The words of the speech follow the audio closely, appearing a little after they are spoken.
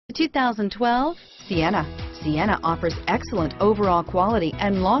2012 Sienna. Sienna offers excellent overall quality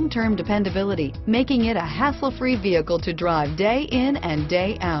and long-term dependability, making it a hassle-free vehicle to drive day in and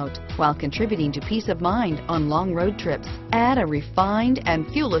day out, while contributing to peace of mind on long road trips. Add a refined and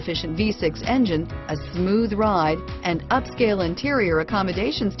fuel-efficient V6 engine, a smooth ride, and upscale interior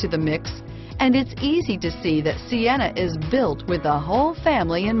accommodations to the mix, and it's easy to see that Sienna is built with the whole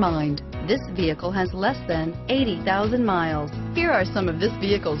family in mind. This vehicle has less than 80,000 miles. Here are some of this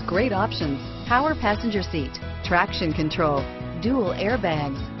vehicle's great options: power passenger seat, traction control, dual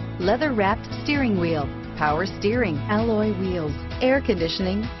airbags, leather-wrapped steering wheel, power steering, alloy wheels, air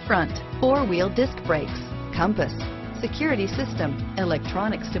conditioning, front, four-wheel disc brakes, compass, security system,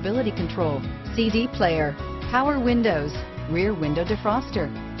 electronic stability control, CD player, power windows, rear window defroster,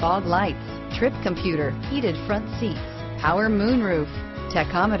 fog lights, trip computer, heated front seats, power moonroof,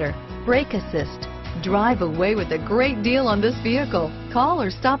 tachometer, brake assist. Drive away with a great deal on this vehicle. Call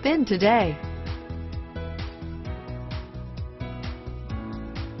or stop in today.